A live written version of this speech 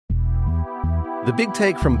The Big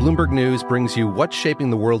Take from Bloomberg News brings you what's shaping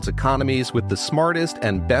the world's economies with the smartest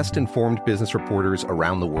and best-informed business reporters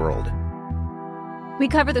around the world. We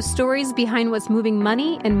cover the stories behind what's moving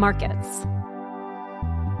money and markets,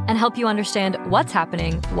 and help you understand what's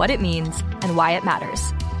happening, what it means, and why it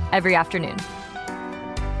matters every afternoon.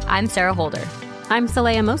 I'm Sarah Holder. I'm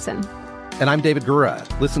Saleha Mohsin. And I'm David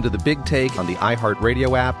Gura. Listen to The Big Take on the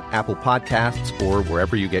iHeartRadio app, Apple Podcasts, or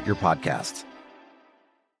wherever you get your podcasts.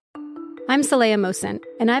 I'm Saleha Mohsin,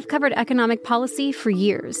 and I've covered economic policy for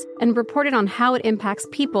years and reported on how it impacts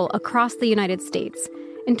people across the United States.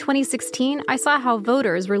 In 2016, I saw how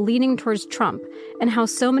voters were leaning towards Trump and how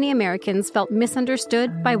so many Americans felt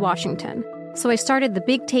misunderstood by Washington. So I started The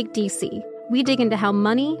Big Take DC. We dig into how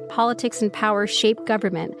money, politics, and power shape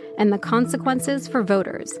government and the consequences for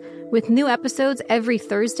voters. With new episodes every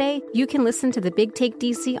Thursday, you can listen to The Big Take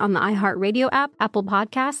DC on the iHeartRadio app, Apple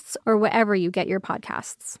Podcasts, or wherever you get your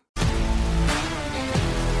podcasts.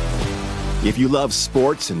 If you love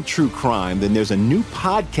sports and true crime, then there's a new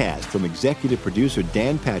podcast from executive producer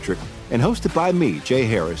Dan Patrick and hosted by me, Jay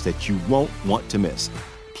Harris, that you won't want to miss.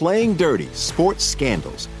 Playing Dirty: Sports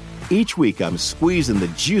Scandals. Each week, I'm squeezing the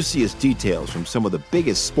juiciest details from some of the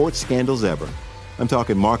biggest sports scandals ever. I'm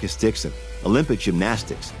talking Marcus Dixon, Olympic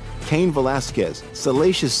gymnastics, Cain Velasquez,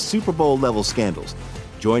 salacious Super Bowl-level scandals.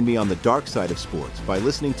 Join me on the dark side of sports by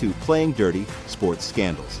listening to Playing Dirty: Sports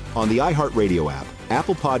Scandals on the iHeartRadio app,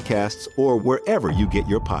 Apple Podcasts, or wherever you get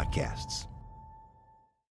your podcasts.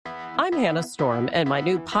 I'm Hannah Storm, and my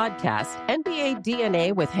new podcast, NBA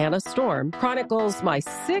DNA with Hannah Storm, chronicles my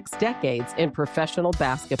 6 decades in professional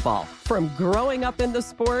basketball. From growing up in the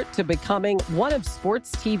sport to becoming one of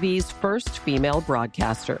sports TV's first female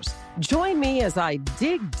broadcasters. Join me as I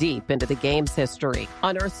dig deep into the game's history,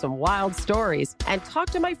 unearth some wild stories, and talk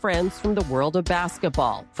to my friends from the world of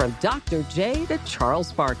basketball, from Dr. J to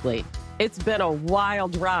Charles Barkley. It's been a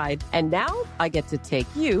wild ride, and now I get to take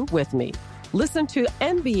you with me. Listen to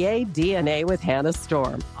NBA DNA with Hannah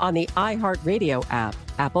Storm on the iHeartRadio app,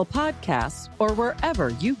 Apple Podcasts, or wherever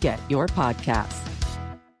you get your podcasts.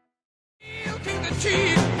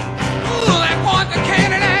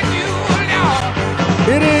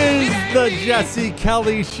 It is the Jesse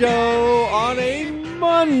Kelly Show on a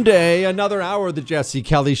Monday. Another hour of the Jesse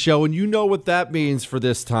Kelly Show, and you know what that means for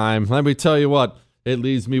this time. Let me tell you what, it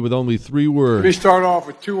leaves me with only 3 words. Let me start off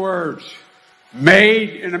with 2 words. Made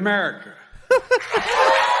in America.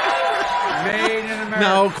 Made in America.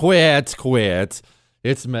 No, quit.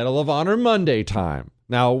 It's Medal of Honor Monday time.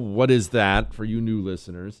 Now, what is that for you new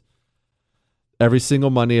listeners? Every single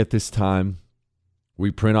Monday at this time,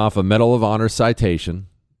 we print off a Medal of Honor citation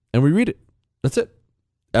and we read it. That's it.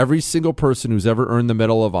 Every single person who's ever earned the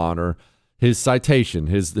Medal of Honor, his citation,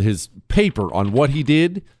 his paper on what he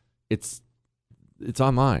did, it's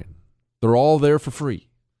online. They're all there for free.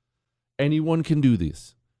 Anyone can do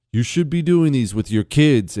this. You should be doing these with your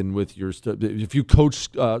kids and with your if you coach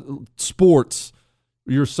sports,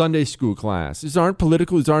 your Sunday school class. These aren't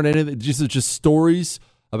political. These aren't anything. These are just stories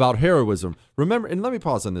about heroism. Remember, and let me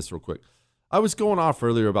pause on this real quick. I was going off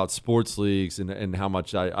earlier about sports leagues and how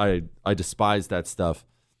much I despise that stuff.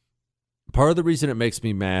 Part of the reason it makes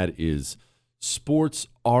me mad is sports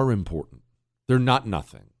are important. They're not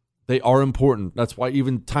nothing. They are important. That's why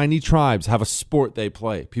even tiny tribes have a sport they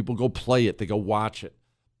play. People go play it. They go watch it.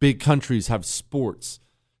 Big countries have sports.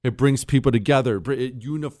 It brings people together. It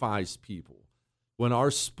unifies people. When our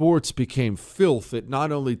sports became filth, it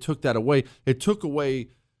not only took that away, it took away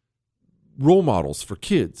role models for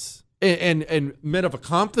kids and men of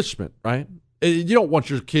accomplishment, right? You don't want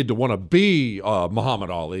your kid to want to be Muhammad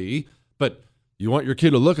Ali, but you want your kid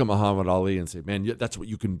to look at Muhammad Ali and say, man, that's what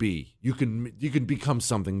you can be. You can become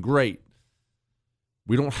something great.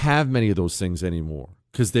 We don't have many of those things anymore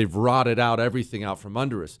because they've rotted everything out from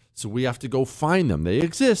under us. So we have to go find them. They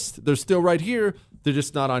exist. They're still right here. They're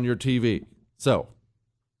just not on your TV. So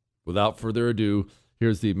without further ado,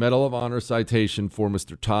 here's the Medal of Honor citation for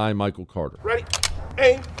Mr. Ty Michael Carter. Ready?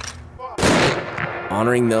 Aim.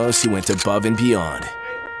 Honoring those who went above and beyond.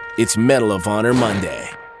 It's Medal of Honor Monday.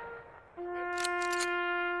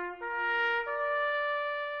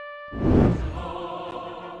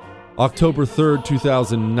 October 3rd,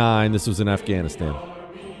 2009, this was in Afghanistan.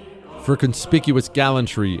 For conspicuous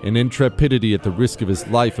gallantry and intrepidity at the risk of his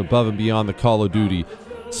life above and beyond the call of duty,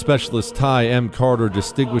 Specialist Ty M. Carter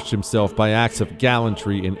distinguished himself by acts of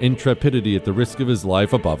gallantry and intrepidity at the risk of his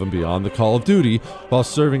life above and beyond the call of duty while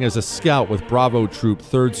serving as a scout with Bravo Troop,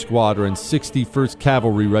 3rd Squadron, 61st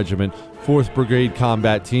Cavalry Regiment, 4th Brigade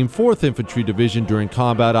Combat Team, 4th Infantry Division during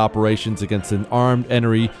combat operations against an armed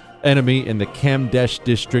enemy enemy in the Kamdesh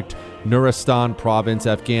district, Nuristan province,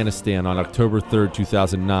 Afghanistan on October 3rd,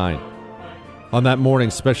 2009. On that morning,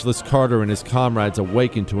 Specialist Carter and his comrades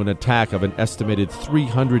awakened to an attack of an estimated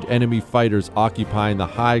 300 enemy fighters occupying the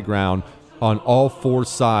high ground on all four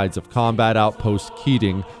sides of Combat Outpost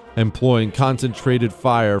Keating, employing concentrated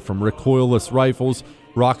fire from recoilless rifles,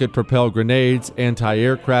 rocket-propelled grenades,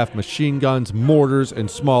 anti-aircraft machine guns, mortars, and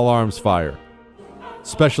small arms fire.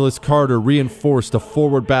 Specialist Carter reinforced a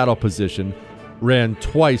forward battle position, ran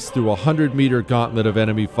twice through a 100-meter gauntlet of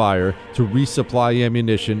enemy fire to resupply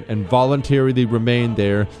ammunition, and voluntarily remained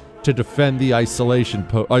there to defend the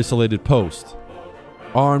isolated post.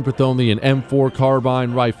 Armed with only an M4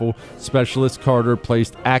 carbine rifle, Specialist Carter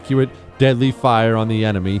placed accurate, deadly fire on the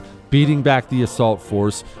enemy, beating back the assault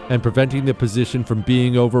force and preventing the position from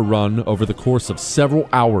being overrun over the course of several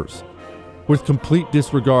hours. With complete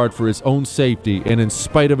disregard for his own safety and in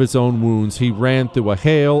spite of his own wounds, he ran through a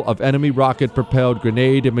hail of enemy rocket-propelled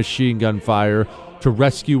grenade and machine gun fire to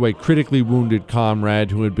rescue a critically wounded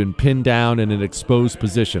comrade who had been pinned down in an exposed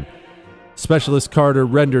position. Specialist Carter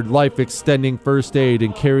rendered life-extending first aid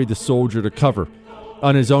and carried the soldier to cover.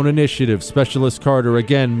 On his own initiative, Specialist Carter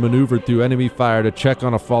again maneuvered through enemy fire to check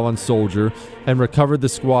on a fallen soldier and recovered the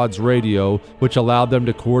squad's radio, which allowed them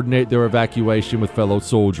to coordinate their evacuation with fellow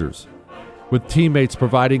soldiers. With teammates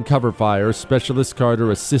providing cover fire, Specialist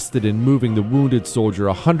Carter assisted in moving the wounded soldier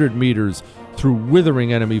 100 meters through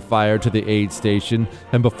withering enemy fire to the aid station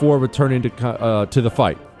and before returning to the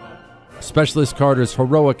fight. Specialist Carter's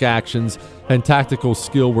heroic actions and tactical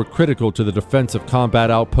skill were critical to the defense of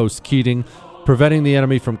Combat Outpost Keating, preventing the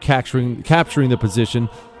enemy from capturing the position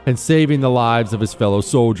and saving the lives of his fellow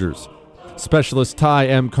soldiers. Specialist Ty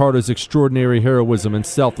M. Carter's extraordinary heroism and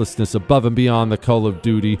selflessness above and beyond the call of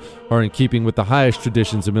duty are in keeping with the highest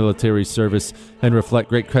traditions of military service and reflect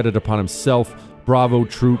great credit upon himself, Bravo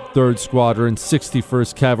Troop, 3rd Squadron,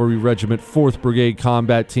 61st Cavalry Regiment, 4th Brigade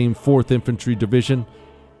Combat Team, 4th Infantry Division,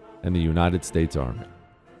 and the United States Army.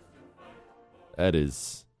 That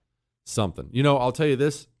is something. You know, I'll tell you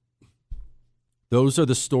this. Those are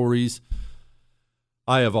the stories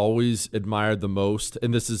I have always admired the most,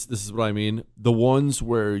 and this is what I mean. The ones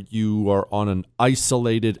where you are on an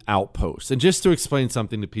isolated outpost. And just to explain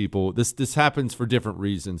something to people, this happens for different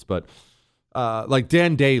reasons, but like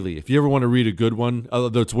Dan Daly, if you ever want to read a good one,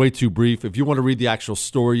 although it's way too brief, if you want to read the actual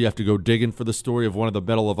story, you have to go digging for the story of one of the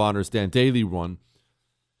Medal of Honors Dan Daly won.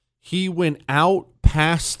 He went out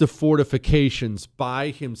past the fortifications by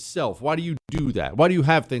himself. Why do you do that? Why do you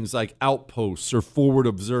have things like outposts or forward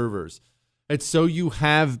observers? It's so you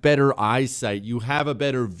have better eyesight. You have a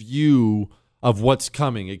better view of what's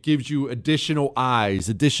coming. It gives you additional eyes,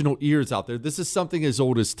 additional ears out there. This is something as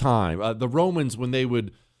old as time. The Romans, when they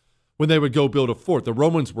would go build a fort, the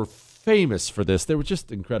Romans were famous for this. They were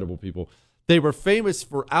just incredible people. They were famous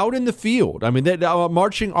for out in the field. I mean, a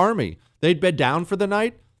marching army. They'd bed down for the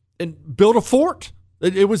night and build a fort.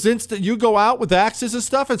 It was instant. You go out with axes and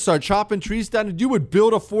stuff and start chopping trees down, and you would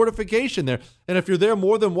build a fortification there. And if you're there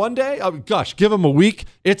more than one day, give them a week.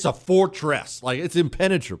 It's a fortress. Like, it's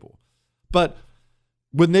impenetrable. But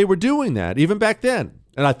when they were doing that, even back then,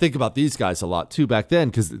 and I think about these guys a lot too back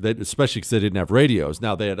then, especially because they didn't have radios.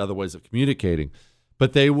 Now they had other ways of communicating.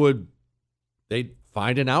 But they'd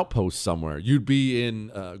find an outpost somewhere. You'd be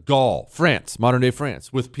in Gaul, France, modern-day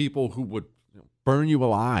France, with people who would burn you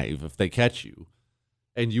alive if they catch you.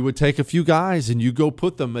 And you would take a few guys and you go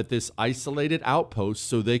put them at this isolated outpost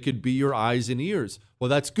so they could be your eyes and ears. Well,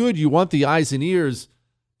 that's good. You want the eyes and ears,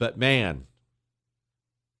 but man,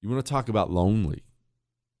 you want to talk about lonely.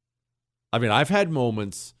 I mean, I've had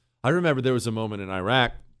moments. I remember there was a moment in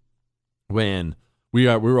Iraq when we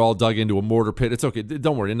were all dug into a mortar pit. It's okay.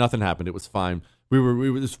 Don't worry. Nothing happened. It was fine. It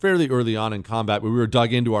was fairly early on in combat, but we were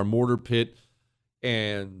dug into our mortar pit.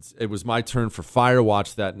 And it was my turn for fire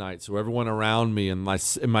watch that night. So everyone around me in my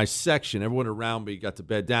section, everyone around me got to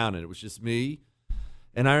bed down, and it was just me.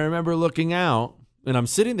 And I remember looking out, and I'm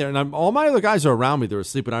sitting there, and all my other guys are around me. They're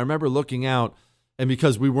asleep. And I remember looking out, and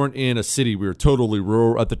because we weren't in a city, we were totally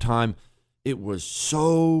rural at the time, it was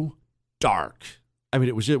so dark. I mean,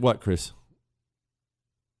 it was just, what, Chris?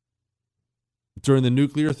 During the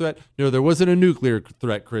nuclear threat? No, there wasn't a nuclear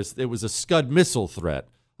threat, Chris. It was a Scud missile threat.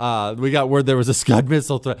 We got word there was a Scud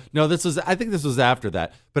missile threat. No, I think this was after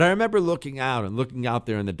that. But I remember looking out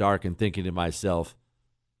there in the dark and thinking to myself,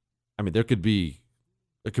 I mean, there could be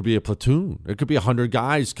a platoon. There could be 100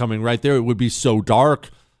 guys coming right there. It would be so dark.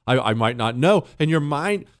 I might not know. And your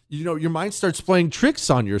mind starts playing tricks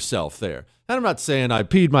on yourself there. And I'm not saying I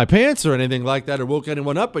peed my pants or anything like that or woke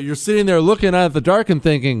anyone up, but you're sitting there looking out at the dark and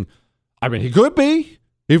thinking, I mean, he could be.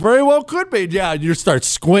 He very well could be. Yeah, you start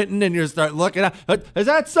squinting and you start looking at, is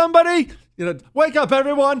that somebody? Wake up,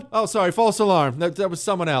 everyone. Oh, sorry, false alarm. That was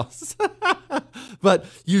someone else. But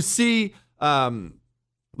you see,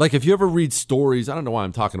 like if you ever read stories, I don't know why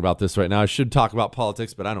I'm talking about this right now. I should talk about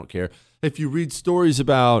politics, but I don't care. If you read stories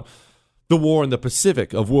about the war in the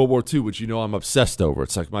Pacific of World War II, which I'm obsessed over.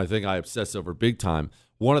 It's like my thing I obsess over big time.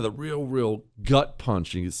 One of the real gut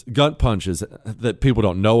punches that people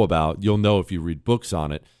don't know about, you'll know if you read books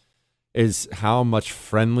on it, is how much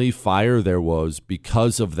friendly fire there was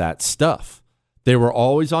because of that stuff. They were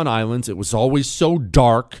always on islands. It was always so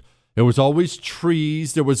dark. There was always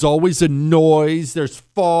trees. There was always a noise. There's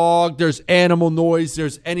fog. There's animal noise.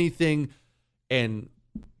 There's anything. And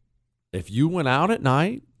if you went out at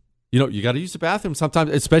night, you got to use the bathroom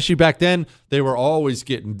sometimes, especially back then. They were always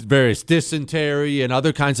getting various dysentery and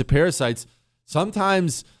other kinds of parasites.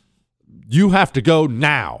 Sometimes you have to go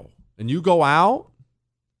now, and you go out,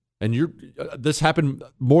 and this happened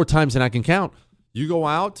more times than I can count. You go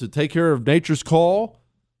out to take care of nature's call,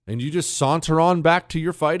 and you just saunter on back to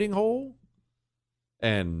your fighting hole.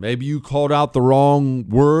 And maybe you called out the wrong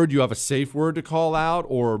word. You have a safe word to call out,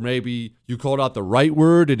 or maybe you called out the right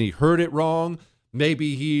word and he heard it wrong.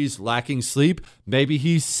 Maybe he's lacking sleep. Maybe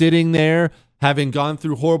he's sitting there having gone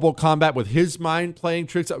through horrible combat with his mind playing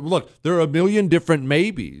tricks. Look, there are a million different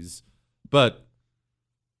maybes, but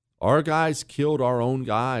our guys killed our own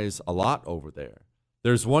guys a lot over there.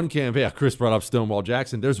 There's one campaign, Chris brought up Stonewall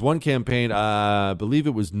Jackson. There's one campaign, I believe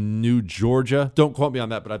it was New Georgia. Don't quote me on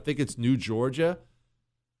that, but I think it's New Georgia.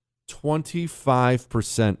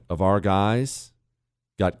 25% of our guys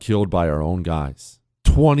got killed by our own guys.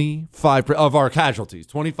 25% of our casualties,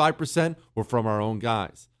 25% were from our own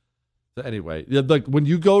guys. So anyway, like when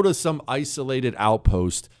you go to some isolated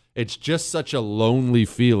outpost, it's just such a lonely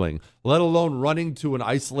feeling, let alone running to an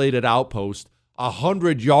isolated outpost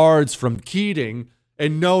 100 yards from Keating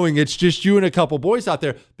and knowing it's just you and a couple boys out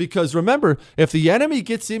there. Because remember, if the enemy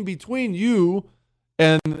gets in between you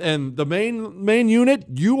and the main unit,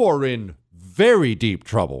 you are in very deep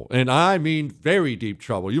trouble. And I mean very deep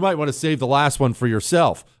trouble. You might want to save the last one for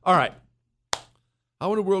yourself. All right.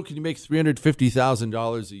 How in the world can you make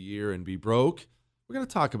 $350,000 a year and be broke? We're going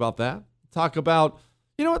to talk about that. Talk about,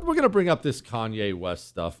 you know what? We're going to bring up this Kanye West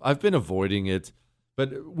stuff. I've been avoiding it,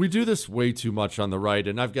 but we do this way too much on the right,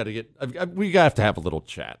 and we have to have a little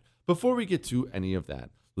chat. Before we get to any of that,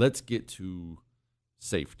 let's get to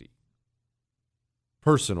safety.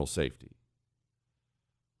 Personal safety.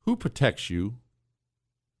 Who protects you?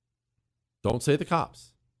 Don't say the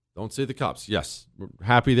cops. Don't say the cops. Yes, we're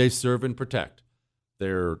happy they serve and protect.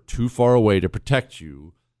 They're too far away to protect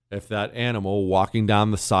you if that animal walking down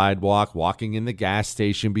the sidewalk, walking in the gas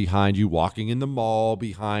station behind you, walking in the mall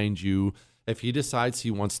behind you, if he decides he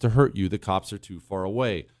wants to hurt you, the cops are too far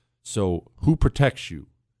away. So who protects you?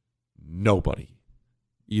 Nobody.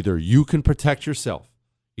 Either you can protect yourself.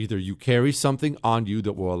 Either you carry something on you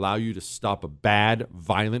that will allow you to stop a bad,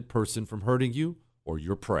 violent person from hurting you, or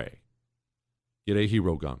you're prey. Get a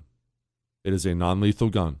hero gun. It is a non-lethal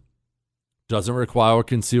gun. Doesn't require a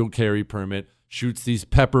concealed carry permit. Shoots these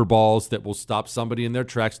pepper balls that will stop somebody in their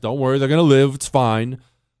tracks. Don't worry, they're going to live. It's fine.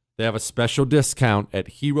 They have a special discount at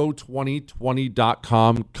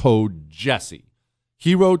Hero2020.com, code Jesse.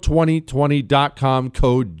 Hero2020.com,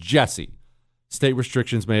 code Jesse. State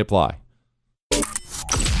restrictions may apply.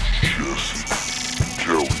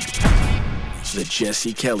 The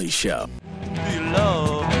Jesse Kelly Show.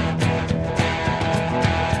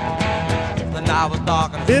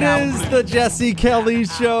 It is the Jesse Kelly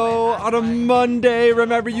Show on a Monday.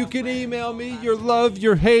 Remember, you can email me your love,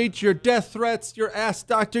 your hate, your death threats, your Ask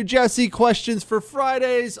Dr. Jesse questions for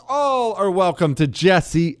Fridays. All are welcome to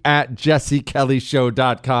Jesse at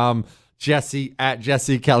JesseKellyShow.com. Jesse at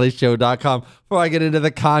JesseKellyShow.com. Before I get into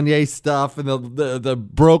the Kanye stuff and the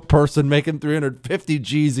broke person making 350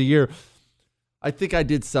 G's a year, I think I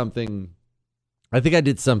did something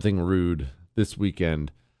rude this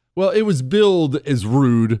weekend. Well, it was billed as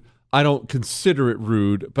rude. I don't consider it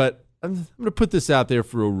rude, but I'm going to put this out there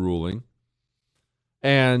for a ruling.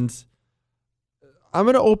 And I'm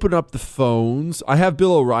going to open up the phones. I have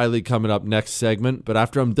Bill O'Reilly coming up next segment, but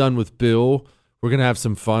after I'm done with Bill, we're going to have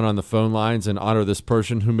some fun on the phone lines and honor this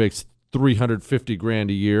person who makes $350,000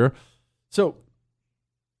 a year. So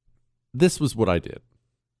this was what I did.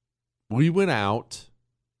 We went out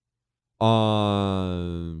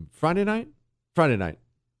on Friday night after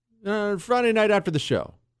the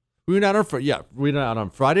show. We went out on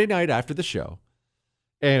Friday night after the show,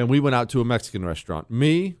 and we went out to a Mexican restaurant.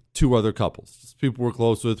 Me, two other couples, just people we're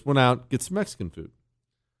close with, went out, get some Mexican food.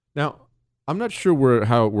 Now, I'm not sure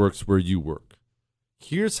how it works where you work.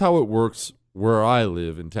 Here's how it works where I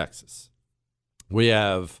live in Texas. We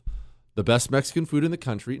have the best Mexican food in the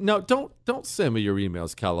country. No, don't send me your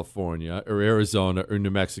emails, California or Arizona or New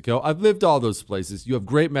Mexico. I've lived all those places. You have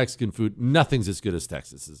great Mexican food. Nothing's as good as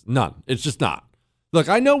Texas's. None. It's just not. Look,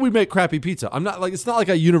 I know we make crappy pizza. It's not like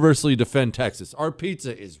I universally defend Texas. Our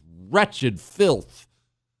pizza is wretched filth.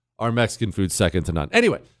 Our Mexican food's second to none.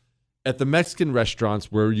 Anyway, at the Mexican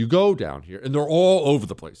restaurants where you go down here, and they're all over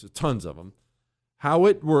the place, there's tons of them, how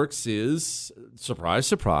it works is, surprise,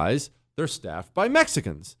 surprise, they're staffed by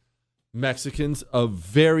Mexicans. Mexicans of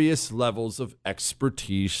various levels of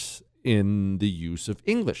expertise in the use of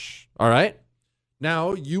English. All right?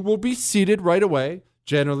 Now, you will be seated right away.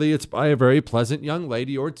 Generally, it's by a very pleasant young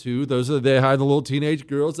lady or two. They hide the little teenage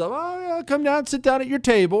girls. Oh, yeah, come down, sit down at your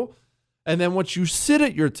table. And then once you sit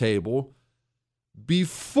at your table,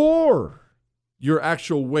 before your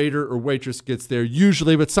actual waiter or waitress gets there,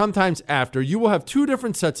 usually, but sometimes after, you will have two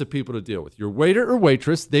different sets of people to deal with. Your waiter or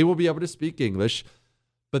waitress, they will be able to speak English,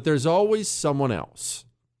 but there's always someone else.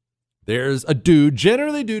 There's a dude,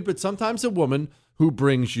 generally dude, but sometimes a woman, who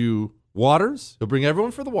brings you waters. He'll bring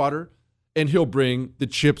everyone for the water, and he'll bring the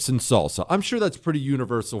chips and salsa. I'm sure that's pretty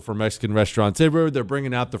universal for Mexican restaurants. Everywhere they're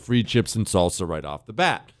bringing out the free chips and salsa right off the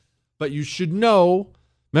bat. But you should know,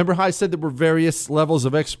 remember how I said there were various levels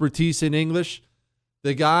of expertise in English?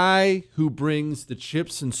 The guy who brings the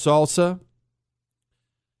chips and salsa,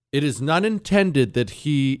 it is not intended that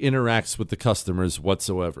he interacts with the customers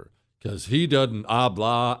whatsoever, because he doesn't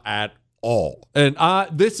habla at all. And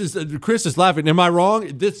Chris is laughing. Am I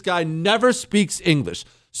wrong? This guy never speaks English.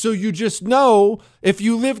 So you just know, if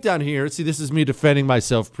you live down here, see, this is me defending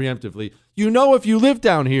myself preemptively. You know, if you live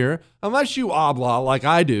down here, unless you habla like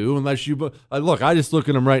I do, look, I just look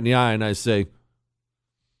at him right in the eye and I say,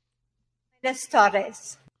 Buenas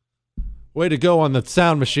tardes. Way to go on the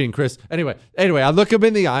sound machine, Chris. Anyway, I look him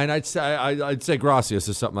in the eye and I'd say gracias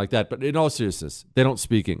or something like that. But in all seriousness, they don't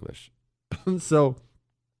speak English. So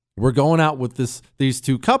we're going out with these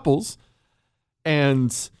two couples,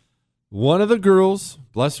 and one of the girls,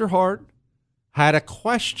 bless her heart, had a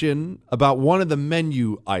question about one of the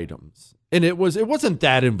menu items. And it wasn't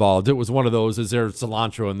that involved. It was one of those, is there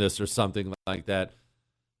cilantro in this or something like that.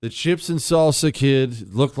 The chips and salsa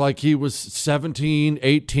kid looked like he was 17,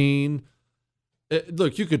 18.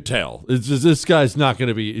 Look, you could tell. It's just, this guy's not going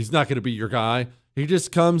to be your guy. He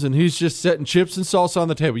just comes and he's just setting chips and salsa on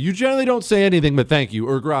the table. You generally don't say anything but thank you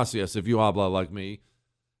or gracias if you habla like me.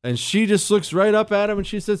 And she just looks right up at him and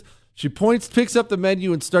she says, she picks up the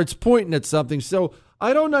menu and starts pointing at something. So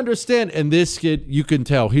I don't understand. And this kid, you can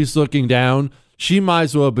tell, he's looking down. She might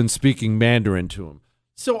as well have been speaking Mandarin to him.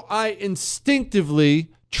 So I instinctively,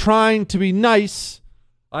 trying to be nice,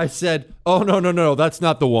 I said, oh, no, that's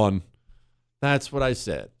not the one. That's what I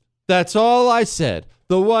said. That's all I said.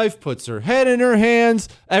 The wife puts her head in her hands.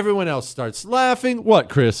 Everyone else starts laughing. What,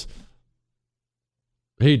 Chris?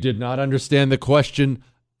 He did not understand the question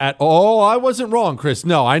at all. I wasn't wrong, Chris.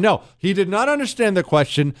 No, I know. He did not understand the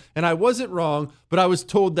question, and I wasn't wrong, but I was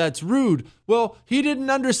told that's rude. Well, he didn't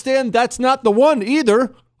understand that's not the one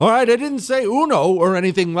either. All right, I didn't say uno or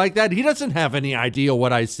anything like that. He doesn't have any idea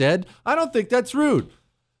what I said. I don't think that's rude.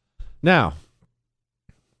 Now,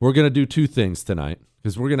 we're going to do two things tonight,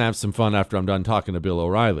 because we're going to have some fun after I'm done talking to Bill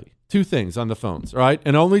O'Reilly. Two things on the phones, all right?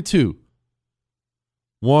 And only two.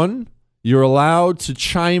 One, you're allowed to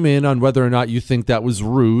chime in on whether or not you think that was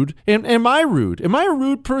rude. And am I rude? Am I a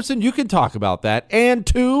rude person? You can talk about that. And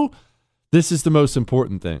two, this is the most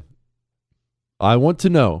important thing. I want to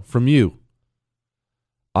know from you.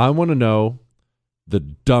 I want to know the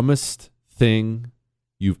dumbest thing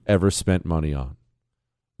you've ever spent money on.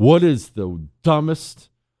 What is the dumbest,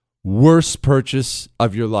 worst purchase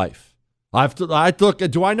of your life?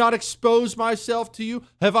 Do I not expose myself to you?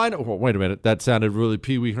 Have I not? Well, wait a minute. That sounded really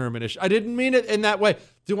Pee Wee Herman-ish. I didn't mean it in that way.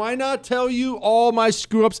 Do I not tell you all my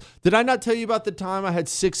screw-ups? Did I not tell you about the time I had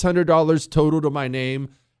 $600 total to my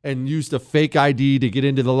name and used a fake ID to get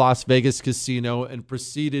into the Las Vegas casino and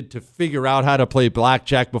proceeded to figure out how to play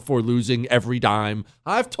blackjack before losing every dime?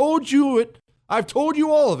 I've told you it. I've told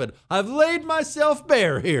you all of it. I've laid myself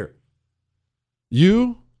bare here.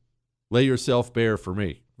 You lay yourself bare for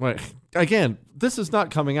me. Again, this is not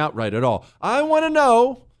coming out right at all. I want to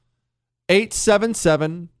know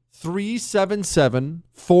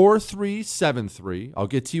 877-377-4373. I'll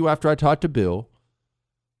get to you after I talk to Bill.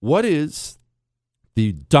 What is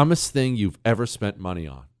the dumbest thing you've ever spent money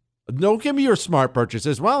on? Don't give me your smart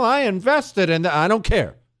purchases. Well, I invested in that. I don't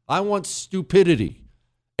care. I want stupidity.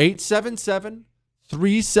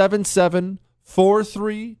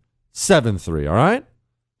 877-377-4373. All right?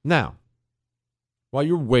 Now, while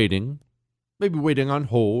you're waiting, maybe waiting on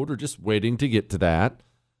hold or just waiting to get to that,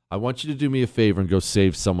 I want you to do me a favor and go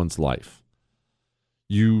save someone's life.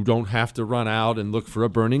 You don't have to run out and look for a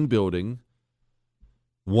burning building.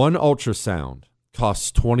 One ultrasound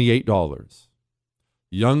costs $28.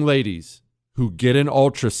 Young ladies who get an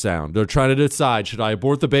ultrasound, they're trying to decide, should I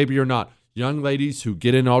abort the baby or not? Young ladies who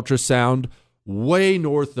get an ultrasound, way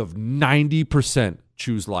north of 90%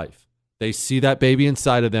 choose life. They see that baby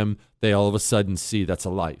inside of them, they all of a sudden see that's a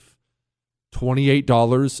life.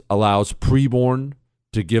 $28 allows preborn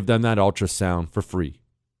to give them that ultrasound for free.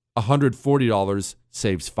 $140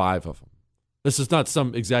 saves 5 of them. This is not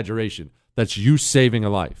some exaggeration. That's you saving a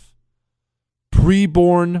life.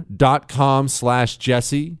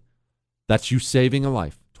 Preborn.com/Jesse. That's you saving a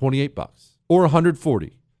life. $28 or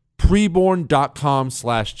 $140.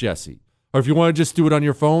 Preborn.com/Jesse. Or if you want to just do it on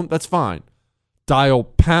your phone, that's fine. Dial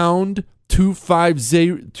pound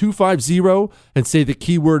 250 and say the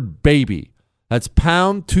keyword baby. That's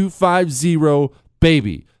pound 250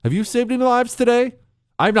 baby. Have you saved any lives today?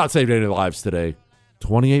 I've not saved any lives today.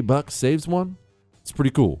 $28 saves one? It's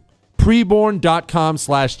pretty cool.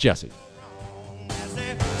 Preborn.com/Jesse.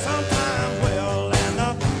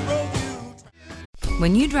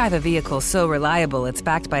 When you drive a vehicle so reliable it's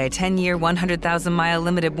backed by a 10-year, 100,000-mile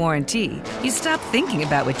limited warranty, you stop thinking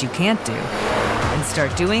about what you can't do and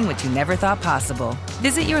start doing what you never thought possible.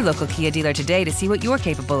 Visit your local Kia dealer today to see what you're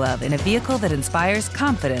capable of in a vehicle that inspires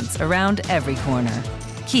confidence around every corner.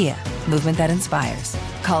 Kia, movement that inspires.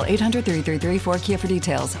 Call 800-333-4KIA for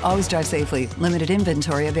details. Always drive safely. Limited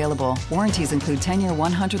inventory available. Warranties include 10-year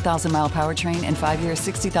 100,000-mile powertrain and 5-year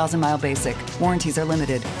 60,000-mile basic. Warranties are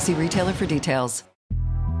limited. See retailer for details.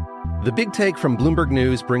 The Big Take from Bloomberg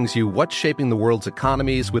News brings you what's shaping the world's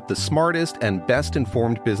economies with the smartest and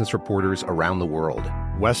best-informed business reporters around the world.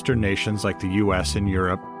 Western nations like the U.S. and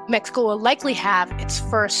Europe. Mexico will likely have its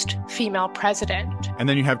first female president. And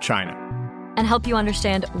then you have China. And help you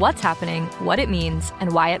understand what's happening, what it means,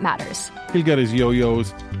 and why it matters. He'll get his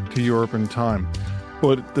yo-yos to Europe in time.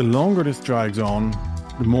 But the longer this drags on,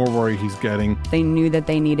 the more worry he's getting. They knew that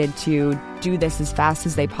they needed to do this as fast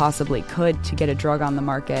as they possibly could to get a drug on the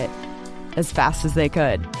market as fast as they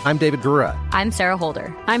could. I'm David Gura. I'm Sarah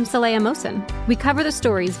Holder. I'm Saleha Mohsen. We cover the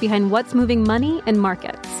stories behind what's moving money and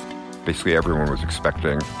markets. Basically, everyone was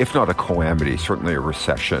expecting, if not a calamity, certainly a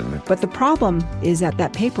recession. But the problem is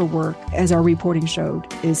that paperwork, as our reporting showed,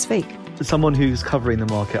 is fake. As someone who's covering the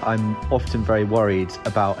market, I'm often very worried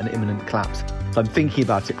about an imminent collapse. So I'm thinking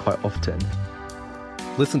about it quite often.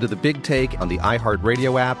 Listen to The Big Take on the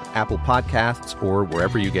iHeartRadio app, Apple Podcasts, or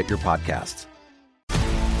wherever you get your podcasts.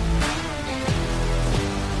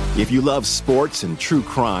 If you love sports and true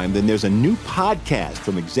crime, then there's a new podcast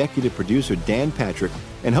from executive producer Dan Patrick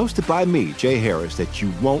and hosted by me, Jay Harris, that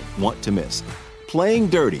you won't want to miss. Playing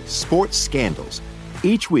Dirty: Sports Scandals.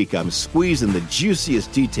 Each week, I'm squeezing the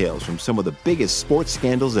juiciest details from some of the biggest sports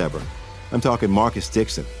scandals ever. I'm talking Marcus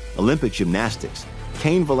Dixon, Olympic gymnastics,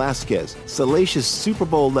 Cain Velasquez, salacious Super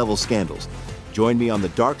Bowl-level scandals. Join me on the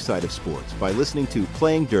dark side of sports by listening to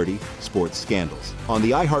Playing Dirty: Sports Scandals on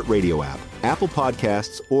the iHeartRadio app, Apple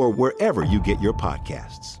Podcasts, or wherever you get your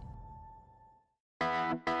podcasts.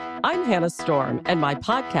 I'm Hannah Storm, and my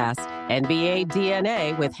podcast, NBA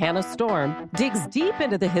DNA with Hannah Storm, digs deep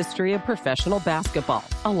into the history of professional basketball,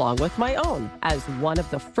 along with my own, as one of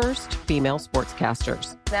the first female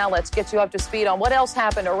sportscasters. Now let's get you up to speed on what else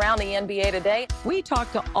happened around the NBA today. We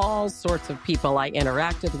talk to all sorts of people I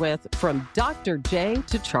interacted with, from Dr. J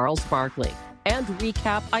to Charles Barkley, and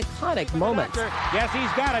recap iconic moments. Yes,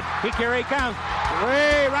 he's got it. Here he comes.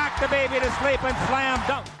 Way rock the baby to sleep and slam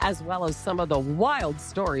dunk. As well as some of the wild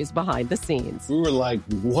stories behind the scenes. We were like,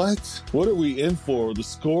 what? What are we in for? The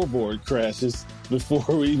scoreboard crashes before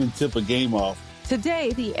we even tip a game off.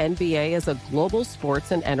 Today, the NBA is a global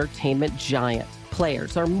sports and entertainment giant.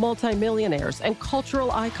 Players are multimillionaires and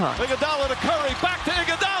cultural icons. Iguodala to Curry, back to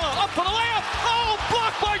Iguodala, up for the layup. Oh,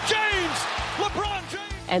 blocked by James. LeBron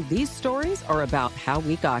James. And these stories are about how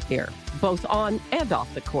we got here, both on and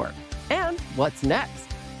off the court. And what's next?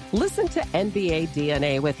 Listen to NBA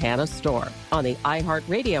DNA with Hannah Storm on the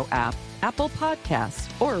iHeartRadio app, Apple Podcasts,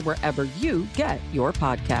 or wherever you get your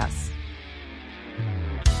podcasts.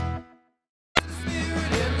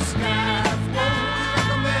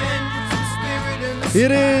 It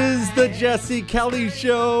is the Jesse Kelly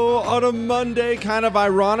Show on a Monday. Kind of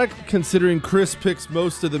ironic, considering Chris picks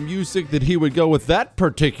most of the music, that he would go with that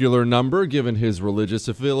particular number, given his religious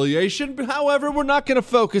affiliation. However, we're not going to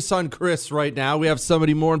focus on Chris right now. We have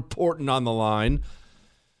somebody more important on the line.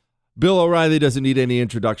 Bill O'Reilly doesn't need any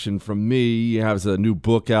introduction from me. He has a new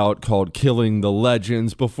book out called Killing the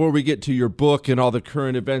Legends. Before we get to your book and all the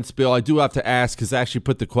current events, Bill, I do have to ask, because I actually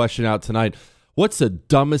put the question out tonight, what's the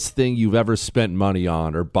dumbest thing you've ever spent money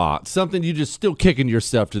on or bought? Something you just still kicking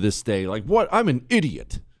yourself to this day. Like, what? I'm an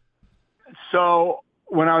idiot. So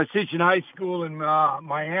when I was teaching high school in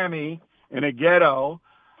Miami in a ghetto,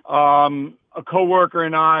 a coworker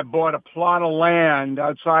and I bought a plot of land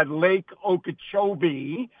outside Lake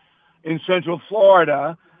Okeechobee in Central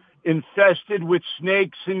Florida, infested with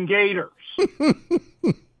snakes and gators.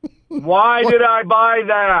 Why did I buy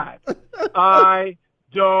that? I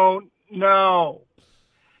don't know.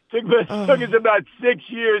 Took us about 6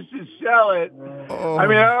 years to sell it. I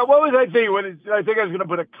mean, what was I thinking? Did I think I was going to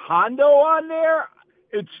put a condo on there?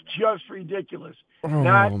 It's just ridiculous.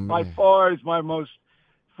 That, by far, is my most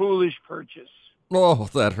foolish purchase. Oh,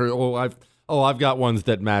 that hurt. I've got ones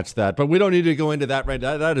that match that, but we don't need to go into that right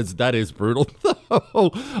now. That is brutal.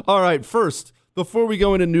 All right, first, before we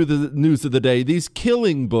go into the news of the day, these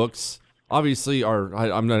killing books obviously are.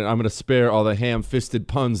 I'm going to spare all the ham-fisted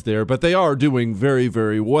puns there, but they are doing very,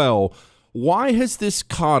 very well. Why has this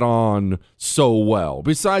caught on so well?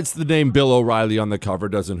 Besides the name Bill O'Reilly on the cover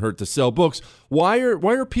doesn't hurt to sell books. Why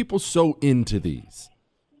are people so into these?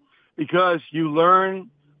 Because you learn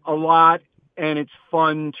a lot. And it's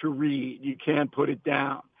fun to read. You can't put it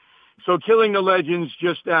down. So Killing the Legends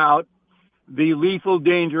just out. The Lethal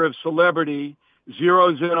Danger of Celebrity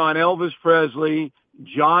zeroes in on Elvis Presley,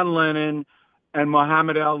 John Lennon, and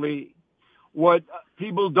Muhammad Ali. What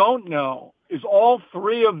people don't know is all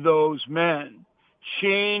three of those men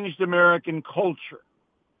changed American culture.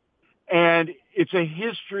 And it's a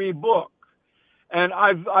history book. And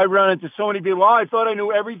I've run into so many people, I thought I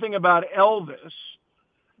knew everything about Elvis,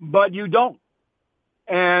 but you don't.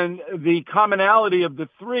 And the commonality of the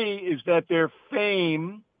three is that their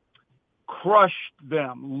fame crushed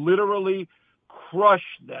them, literally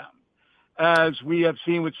crushed them, as we have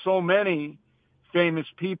seen with so many famous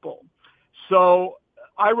people. So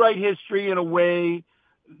I write history in a way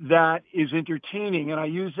that is entertaining, and I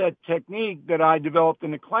use that technique that I developed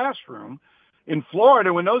in the classroom in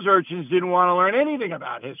Florida when those urchins didn't want to learn anything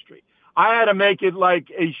about history. I had to make it like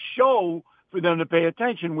a show for them to pay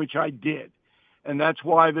attention, which I did. And that's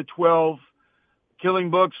why the 12 killing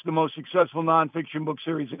books, the most successful nonfiction book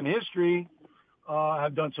series in history,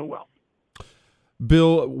 have done so well.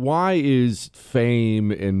 Bill, why is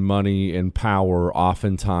fame and money and power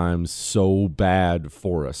oftentimes so bad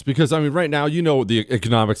for us? Because, I mean, right now, you know, the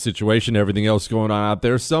economic situation, everything else going on out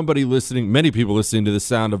there. Somebody listening, many people listening to the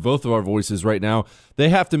sound of both of our voices right now, they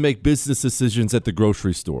have to make business decisions at the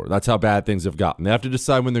grocery store. That's how bad things have gotten. They have to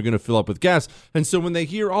decide when they're going to fill up with gas. And so when they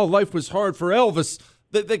hear, oh, life was hard for Elvis,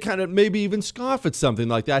 they kind of maybe even scoff at something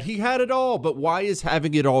like that. He had it all, but why is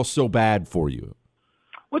having it all so bad for you?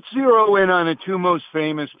 Let's zero in on the two most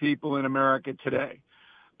famous people in America today,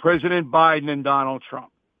 President Biden and Donald Trump.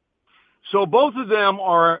 So both of them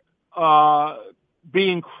are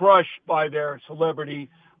being crushed by their celebrity,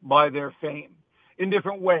 by their fame, in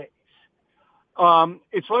different ways.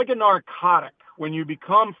 It's like a narcotic. When you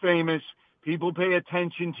become famous, people pay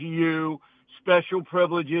attention to you, special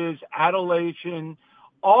privileges, adulation,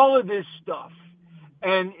 all of this stuff.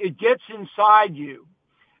 And it gets inside you.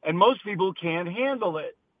 And most people can't handle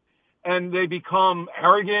it. And they become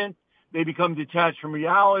arrogant. They become detached from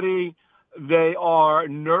reality. They are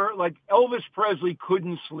like Elvis Presley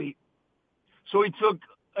couldn't sleep. So he took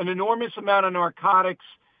an enormous amount of narcotics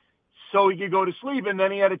so he could go to sleep, and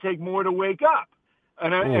then he had to take more to wake up.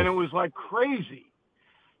 And it was like crazy.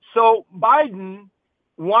 So Biden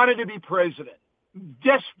wanted to be president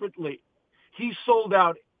desperately. He sold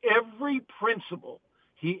out every principle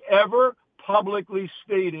he ever publicly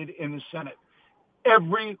stated in the Senate.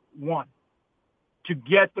 Every one, to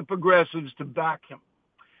get the progressives to back him.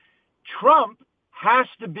 Trump has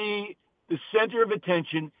to be the center of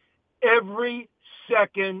attention every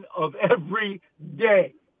second of every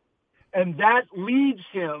day. And that leads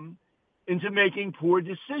him into making poor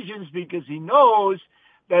decisions because he knows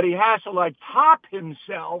that he has to top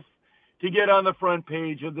himself to get on the front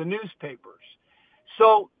page of the newspapers.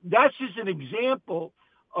 So that's just an example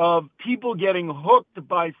of people getting hooked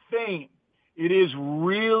by fame. It is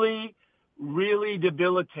really, really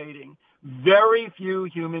debilitating. Very few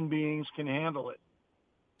human beings can handle it.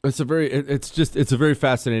 It's a very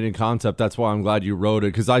fascinating concept. That's why I'm glad you wrote it,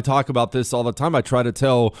 because I talk about this all the time. I try to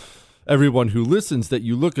tell everyone who listens that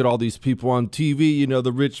you look at all these people on TV, you know,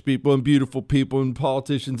 the rich people and beautiful people and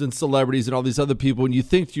politicians and celebrities and all these other people, and you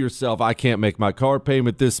think to yourself, I can't make my car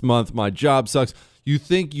payment this month, my job sucks. You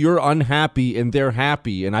think you're unhappy and they're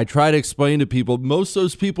happy. And I try to explain to people, most of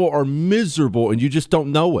those people are miserable and you just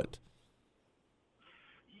don't know it.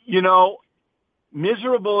 You know,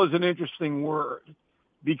 miserable is an interesting word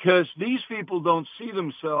because these people don't see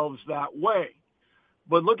themselves that way.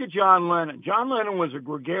 But look at John Lennon. John Lennon was a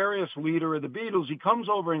gregarious leader of the Beatles. He comes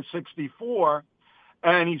over in 1964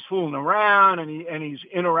 and he's fooling around and he's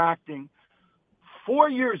interacting. 4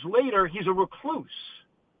 years later, he's a recluse.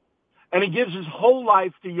 And he gives his whole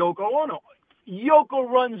life to Yoko Ono. Yoko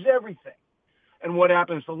runs everything. And what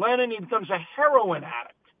happens to Lennon? He becomes a heroin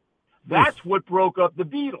addict. That's what broke up the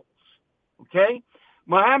Beatles. Okay?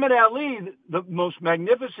 Muhammad Ali, the most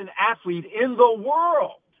magnificent athlete in the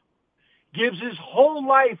world, gives his whole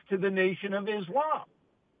life to the Nation of Islam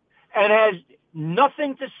and has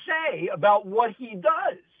nothing to say about what he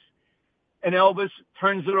does. And Elvis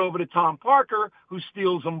turns it over to Tom Parker, who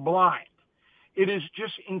steals him blind. It is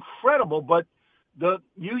just incredible. But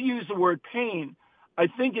you use the word pain. I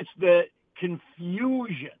think it's the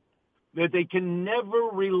confusion that they can never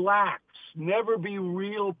relax, never be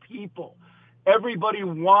real people. Everybody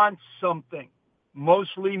wants something,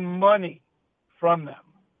 mostly money, from them.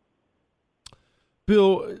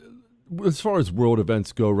 Bill, as far as world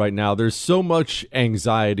events go right now, there's so much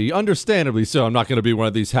anxiety, understandably so. I'm not going to be one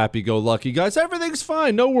of these happy-go-lucky guys. Everything's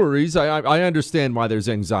fine, no worries. I understand why there's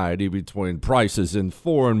anxiety between prices and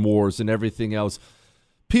foreign wars and everything else.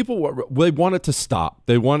 People, they want it to stop.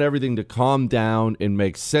 They want everything to calm down and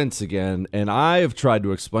make sense again. And I have tried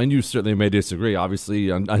to explain, you certainly may disagree,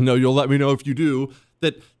 obviously, I know you'll let me know if you do,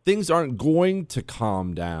 that things aren't going to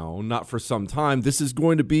calm down, not for some time. This is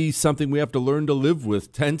going to be something we have to learn to live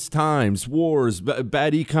with. Tense times, wars,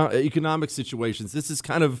 bad economic situations. This is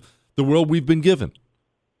kind of the world we've been given.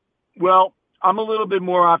 Well, I'm a little bit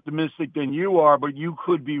more optimistic than you are, but you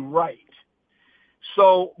could be right.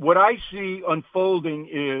 So what I see unfolding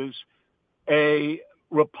is a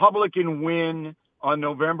Republican win on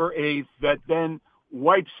November 8th that then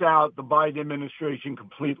wipes out the Biden administration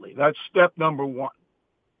completely. That's step number one.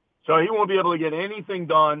 So he won't be able to get anything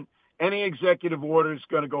done. Any executive order is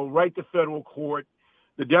going to go right to federal court.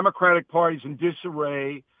 The Democratic Party's in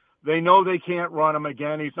disarray. They know they can't run him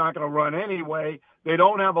again. He's not going to run anyway. They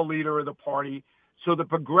don't have a leader of the party. So the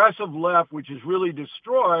progressive left, which is really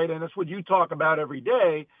destroyed, and that's what you talk about every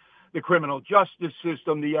day, the criminal justice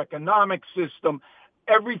system, the economic system,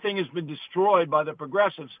 everything has been destroyed by the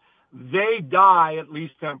progressives. They die, at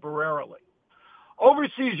least temporarily.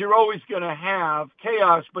 Overseas, you're always going to have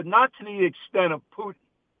chaos, but not to the extent of Putin.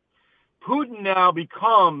 Putin now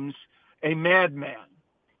becomes a madman.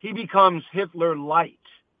 He becomes Hitler light.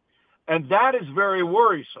 And that is very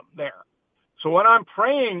worrisome there. So what I'm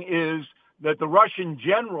praying is that the Russian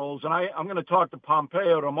generals, and I'm going to talk to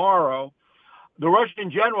Pompeo tomorrow, the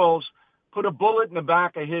Russian generals put a bullet in the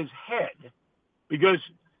back of his head. Because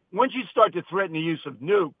once you start to threaten the use of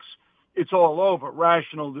nukes, it's all over.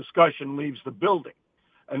 Rational discussion leaves the building.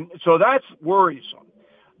 And so that's worrisome.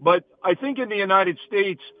 But I think in the United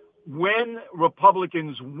States, when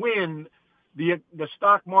Republicans win, the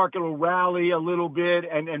stock market will rally a little bit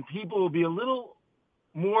and people will be a little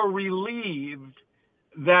more relieved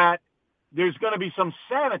that there's going to be some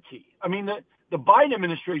sanity. I mean, the Biden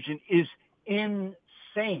administration is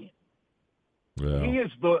insane. Yeah. He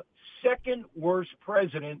is the second worst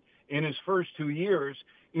president in his first 2 years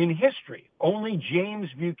in history. Only James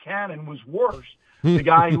Buchanan was worse, the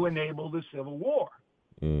guy who enabled the Civil War.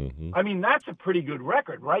 Mm-hmm. I mean, that's a pretty good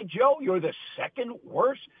record, right, Joe? You're the second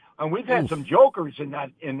worst. And we've had some jokers in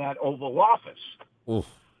that Oval Office. Oof.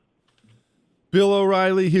 Bill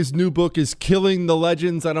O'Reilly, his new book is Killing the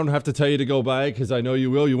Legends. I don't have to tell you to go buy it because I know you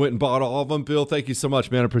will. You went and bought all of them. Bill, thank you so much,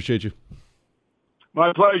 man. I appreciate you.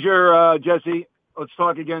 My pleasure, Jesse. Let's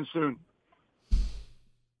talk again soon.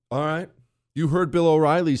 All right. You heard Bill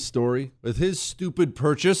O'Reilly's story with his stupid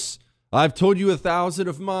purchase. I've told you 1,000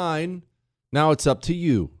 of mine. Now it's up to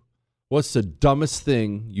you. What's the dumbest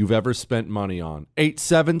thing you've ever spent money on?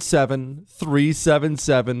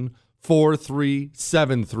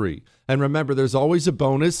 877-377-4373. And remember, there's always a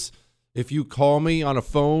bonus if you call me on a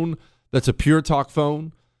phone that's a Pure Talk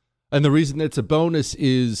phone. And the reason it's a bonus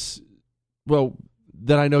is, well,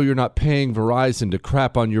 then I know you're not paying Verizon to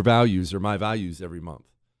crap on your values or my values every month.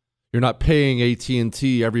 You're not paying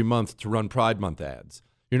AT&T every month to run Pride Month ads.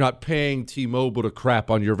 You're not paying T-Mobile to crap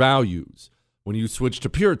on your values. When you switch to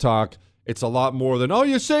Pure Talk, it's a lot more than, oh,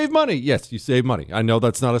 you save money. Yes, you save money. I know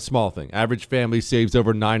that's not a small thing. Average family saves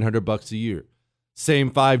over $900 a year.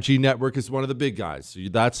 Same 5G network as one of the big guys, so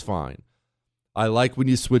that's fine. I like when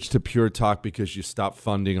you switch to Pure Talk because you stop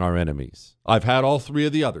funding our enemies. I've had all three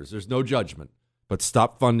of the others. There's no judgment, but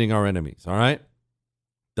stop funding our enemies, all right?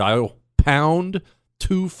 Dial pound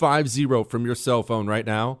 250 from your cell phone right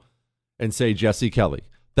now and say Jesse Kelly.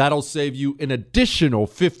 That'll save you an additional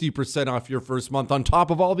 50% off your first month on top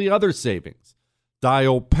of all the other savings.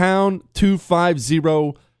 Dial pound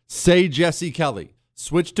 250, say Jesse Kelly.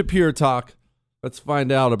 Switch to Pure Talk. Let's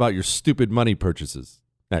find out about your stupid money purchases.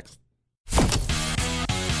 Next.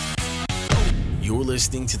 You're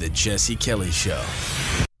listening to The Jesse Kelly Show.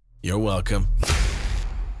 You're welcome.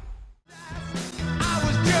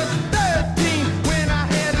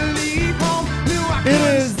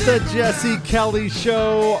 It is the Jesse Kelly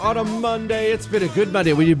Show on a Monday. It's been a good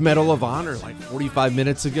Monday. We did Medal of Honor like 45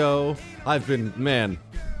 minutes ago. I've been,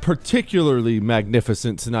 particularly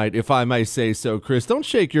magnificent tonight, if I may say so, Chris. Don't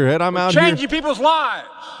shake your head. I'm out here. Changing people's lives.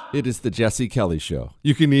 It is the Jesse Kelly Show.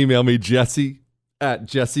 You can email me,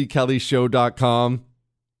 Jesse@jessekellyshow.com.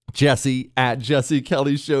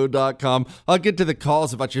 Jesse@jessekellyshow.com. I'll get to the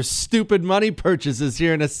calls about your stupid money purchases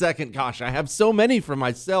here in a second. Gosh, I have so many for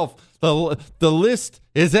myself. The list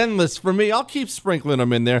is endless for me. I'll keep sprinkling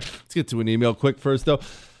them in there. Let's get to an email quick first, though.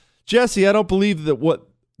 Jesse, I don't believe that what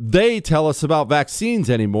they tell us about vaccines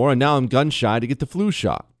anymore, and now I'm gun shy to get the flu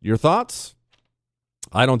shot. Your thoughts?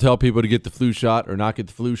 I don't tell people to get the flu shot or not get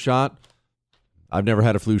the flu shot. I've never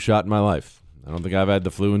had a flu shot in my life. I don't think I've had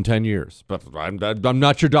the flu in 10 years, but I'm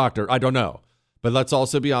not your doctor. I don't know. But let's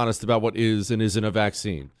also be honest about what is and isn't a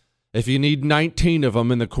vaccine. If you need 19 of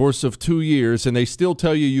them in the course of 2 years and they still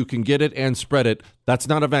tell you you can get it and spread it, that's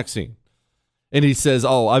not a vaccine. And he says,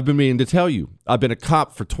 I've been meaning to tell you. I've been a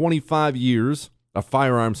cop for 25 years, a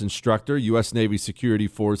firearms instructor, U.S. Navy Security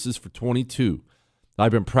Forces for 22.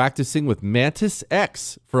 I've been practicing with Mantis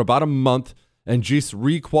X for about a month and just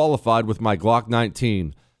requalified with my Glock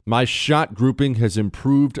 19. My shot grouping has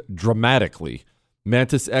improved dramatically.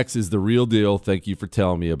 Mantis X is the real deal. Thank you for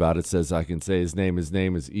telling me about it. Says I can say his name. His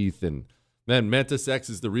name is Ethan. Man, Mantis X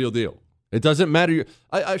is the real deal. It doesn't matter.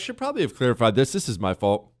 I should probably have clarified this. This is my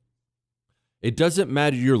fault. It doesn't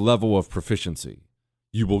matter your level of proficiency.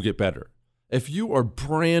 You will get better. If you are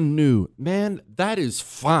brand new, man, that is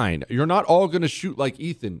fine. You're not all going to shoot like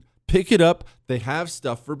Ethan. Pick it up. They have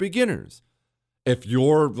stuff for beginners. If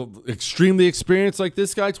you're extremely experienced like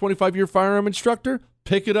this guy, 25-year firearm instructor,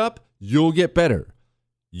 pick it up. You'll get better.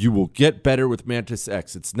 You will get better with Mantis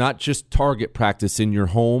X. It's not just target practice in your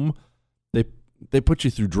home. They put you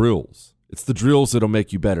through drills. It's the drills that'll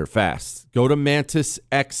make you better fast. Go to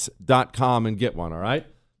MantisX.com and get one, all right?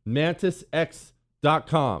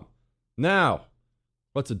 MantisX.com. Now,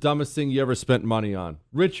 what's the dumbest thing you ever spent money on?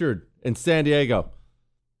 Richard in San Diego.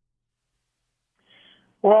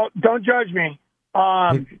 Well, don't judge me.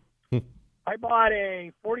 I bought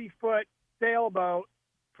a 40-foot sailboat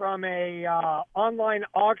from a online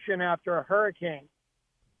auction after a hurricane.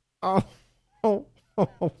 Oh,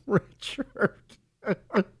 Richard.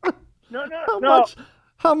 No.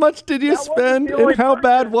 How much did you spend, and how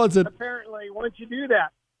bad was it? Apparently, once you do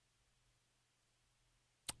that.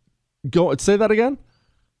 Say that again?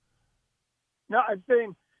 No, I'm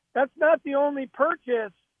saying that's not the only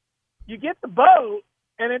purchase. You get the boat,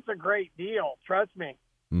 and it's a great deal. Trust me.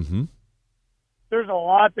 Mm-hmm. There's a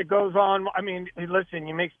lot that goes on. I mean, listen,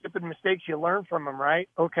 you make stupid mistakes, you learn from them, right?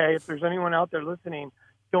 Okay, if there's anyone out there listening,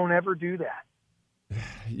 don't ever do that.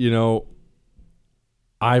 You know,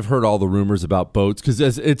 I've heard all the rumors about boats because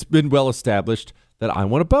it's been well established that I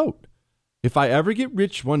want a boat. If I ever get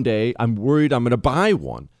rich one day, I'm worried I'm going to buy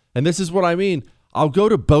one. And this is what I mean. I'll go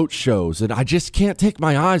to boat shows, and I just can't take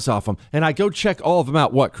my eyes off them. And I go check all of them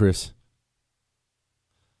out. What, Chris?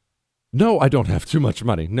 No, I don't have too much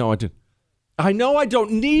money. No, I didn't. I know I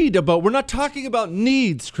don't need a boat. We're not talking about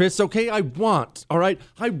needs, Chris, okay? I want, all right?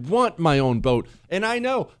 I want my own boat. And I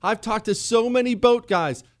know I've talked to so many boat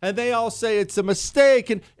guys, and they all say it's a mistake.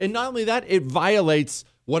 And not only that, it violates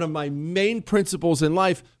one of my main principles in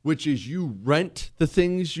life, which is you rent the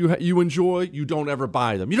things you enjoy. You don't ever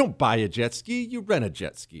buy them. You don't buy a jet ski. You rent a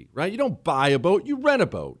jet ski, right? You don't buy a boat. You rent a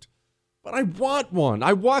boat. But I want one.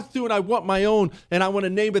 I walk through and I want my own, and I want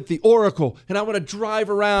to name it the Oracle, and I want to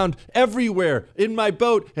drive around everywhere in my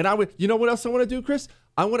boat. And you know what else I want to do, Chris?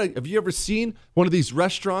 Have you ever seen one of these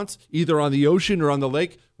restaurants, either on the ocean or on the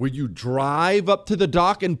lake, where you drive up to the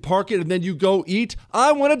dock and park it and then you go eat?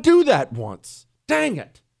 I want to do that once. Dang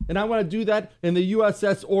it. And I want to do that in the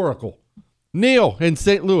USS Oracle. Neil in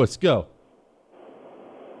St. Louis, go.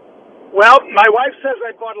 Well, my wife says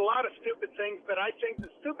I bought a lot of stupid things, but I think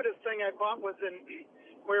the stupidest thing I bought was we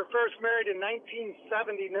were first married in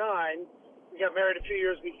 1979. We got married a few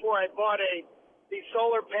years before. I bought these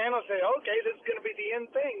solar panels. Say, okay, this is going to be the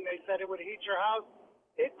end thing. They said it would heat your house.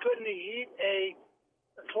 It couldn't heat a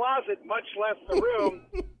closet, much less the room.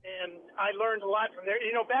 And I learned a lot from there.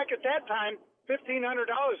 You know, back at that time, $1,500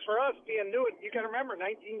 for us being new. You got to remember,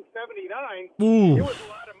 1979. Ooh. It was a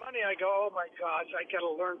lot of money. I go, oh my gosh, I got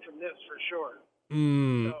to learn from this for sure.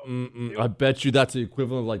 I bet you that's the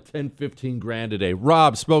equivalent of like 10, 15 grand a day.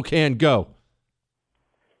 Rob, Spokane, go.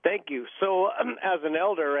 Thank you. So, as an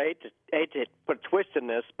elder, I hate to put a twist in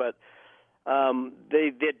this, but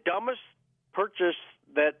the dumbest purchase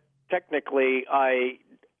that technically I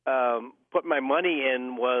put my money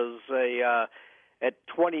in was at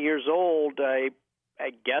 20 years old, I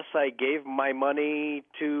guess I gave my money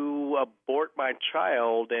to abort my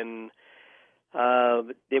child, and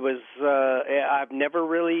it was I've never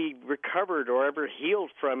really recovered or ever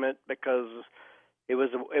healed from it because it was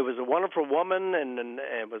a wonderful woman and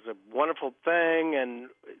it was a wonderful thing, and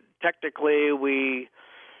technically we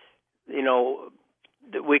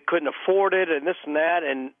couldn't afford it and this and that,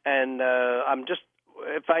 and I'm just,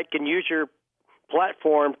 if I can use your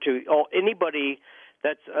platform to anybody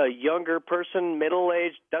that's a younger person,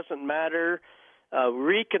 middle-aged, doesn't matter,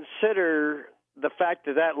 reconsider the fact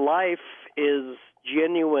that life is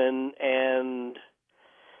genuine, and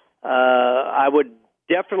I would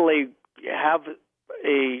definitely have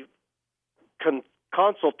a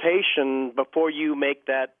consultation before you make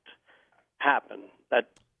that happen.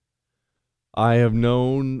 I have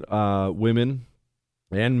known women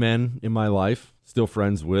and men in my life, still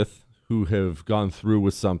friends with, who have gone through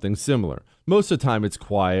with something similar. Most of the time it's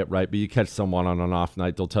quiet, right? But you catch someone on an off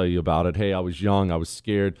night, they'll tell you about it. Hey, I was young, I was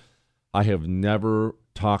scared. I have never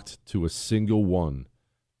talked to a single one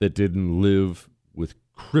that didn't live with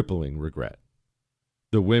crippling regret.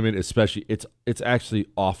 The women especially, it's actually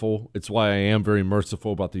awful. It's why I am very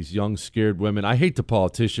merciful about these young, scared women. I hate the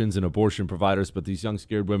politicians and abortion providers, but these young,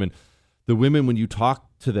 scared women, the women, when you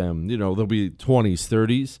talk to them, they'll be 20s,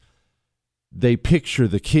 30s, they picture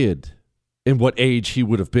the kid and what age he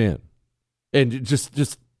would have been. And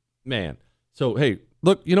just, man. So, hey,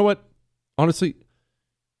 look, you know what? Honestly,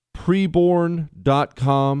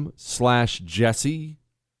 preborn.com/Jesse,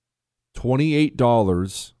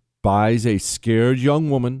 $28 buys a scared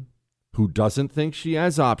young woman who doesn't think she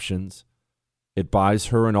has options. It buys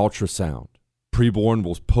her an ultrasound. Preborn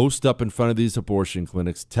will post up in front of these abortion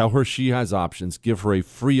clinics, tell her she has options, give her a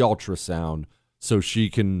free ultrasound so she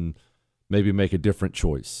can maybe make a different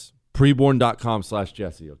choice.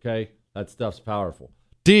 Preborn.com/Jesse, okay? That stuff's powerful.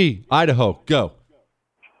 D, Idaho, go.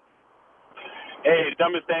 Hey,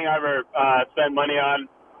 dumbest thing I ever spent money on.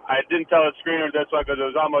 I didn't tell the screener this one because it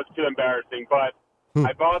was almost too embarrassing, but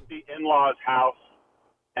I bought the in-laws' house,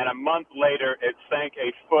 and a month later it sank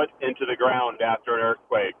a foot into the ground after an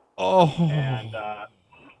earthquake. Oh. And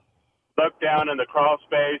looked down in the crawl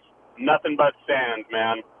space, nothing but sand,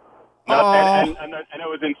 man. And it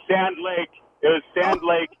was in Sand Lake. It was Sand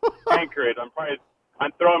Lake, Anchorage.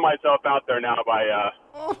 I'm throwing myself out there now by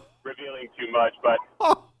revealing too much, but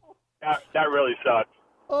that really sucks.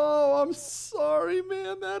 Oh, I'm sorry,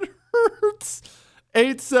 man. That hurts.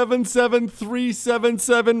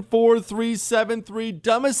 877-377-4373.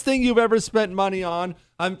 Dumbest thing you've ever spent money on.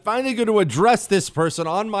 I'm finally going to address this person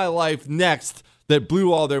on my life next that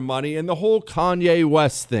blew all their money, and the whole Kanye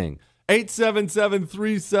West thing.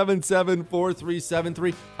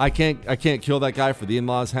 877-377-4373. I can't kill that guy for the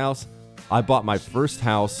in-laws house. I bought my first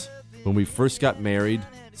house when we first got married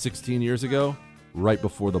 16 years ago, right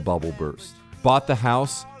before the bubble burst. Bought the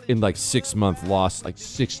house in like 6 months, lost like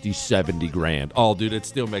 60, 70 grand. Oh, dude, it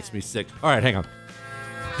still makes me sick. All right, hang on.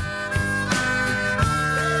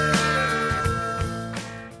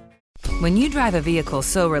 When you drive a vehicle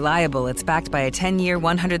so reliable it's backed by a 10-year,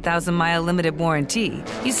 100,000-mile limited warranty,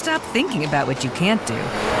 you stop thinking about what you can't do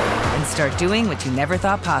and start doing what you never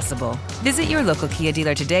thought possible. Visit your local Kia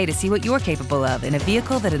dealer today to see what you're capable of in a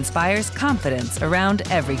vehicle that inspires confidence around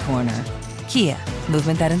every corner. Kia,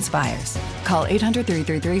 movement that inspires. Call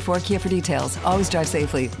 800-333-4KIA for details. Always drive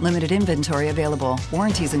safely. Limited inventory available.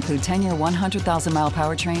 Warranties include 10-year 100,000-mile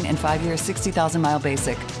powertrain and 5-year 60,000-mile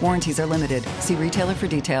basic. Warranties are limited. See retailer for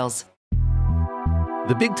details.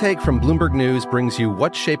 The Big Take from Bloomberg News brings you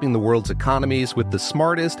what's shaping the world's economies with the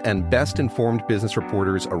smartest and best-informed business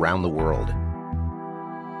reporters around the world.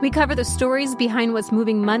 We cover the stories behind what's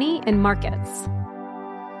moving money and markets,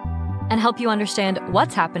 and help you understand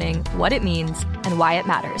what's happening, what it means, and why it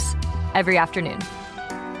matters every afternoon.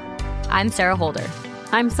 I'm Sarah Holder.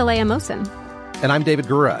 I'm Saleha Mohsin. And I'm David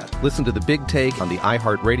Gura. Listen to The Big Take on the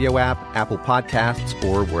iHeartRadio app, Apple Podcasts,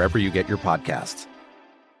 or wherever you get your podcasts.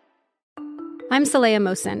 I'm Saleha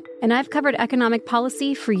Mohsin, and I've covered economic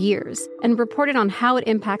policy for years and reported on how it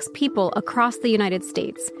impacts people across the United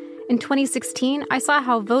States. In 2016, I saw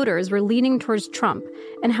how voters were leaning towards Trump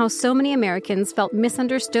and how so many Americans felt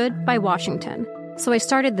misunderstood by Washington. So I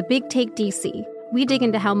started The Big Take DC. We dig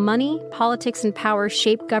into how money, politics, and power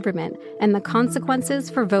shape government and the consequences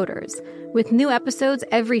for voters. With new episodes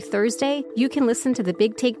every Thursday, you can listen to The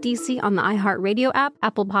Big Take DC on the iHeartRadio app,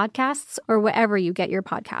 Apple Podcasts, or wherever you get your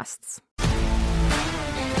podcasts.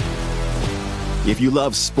 If you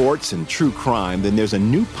love sports and true crime, then there's a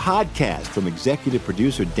new podcast from executive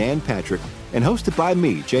producer Dan Patrick and hosted by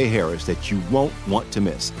me, Jay Harris, that you won't want to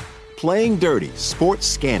miss. Playing Dirty: Sports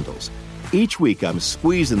Scandals. Each week, I'm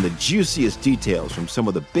squeezing the juiciest details from some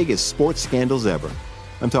of the biggest sports scandals ever.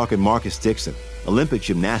 I'm talking Marcus Dixon, Olympic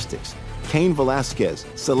gymnastics, Cain Velasquez,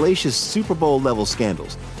 salacious Super Bowl-level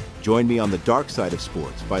scandals. Join me on the dark side of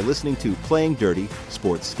sports by listening to Playing Dirty: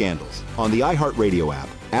 Sports Scandals on the iHeartRadio app,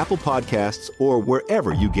 Apple Podcasts, or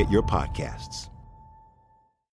wherever you get your podcasts.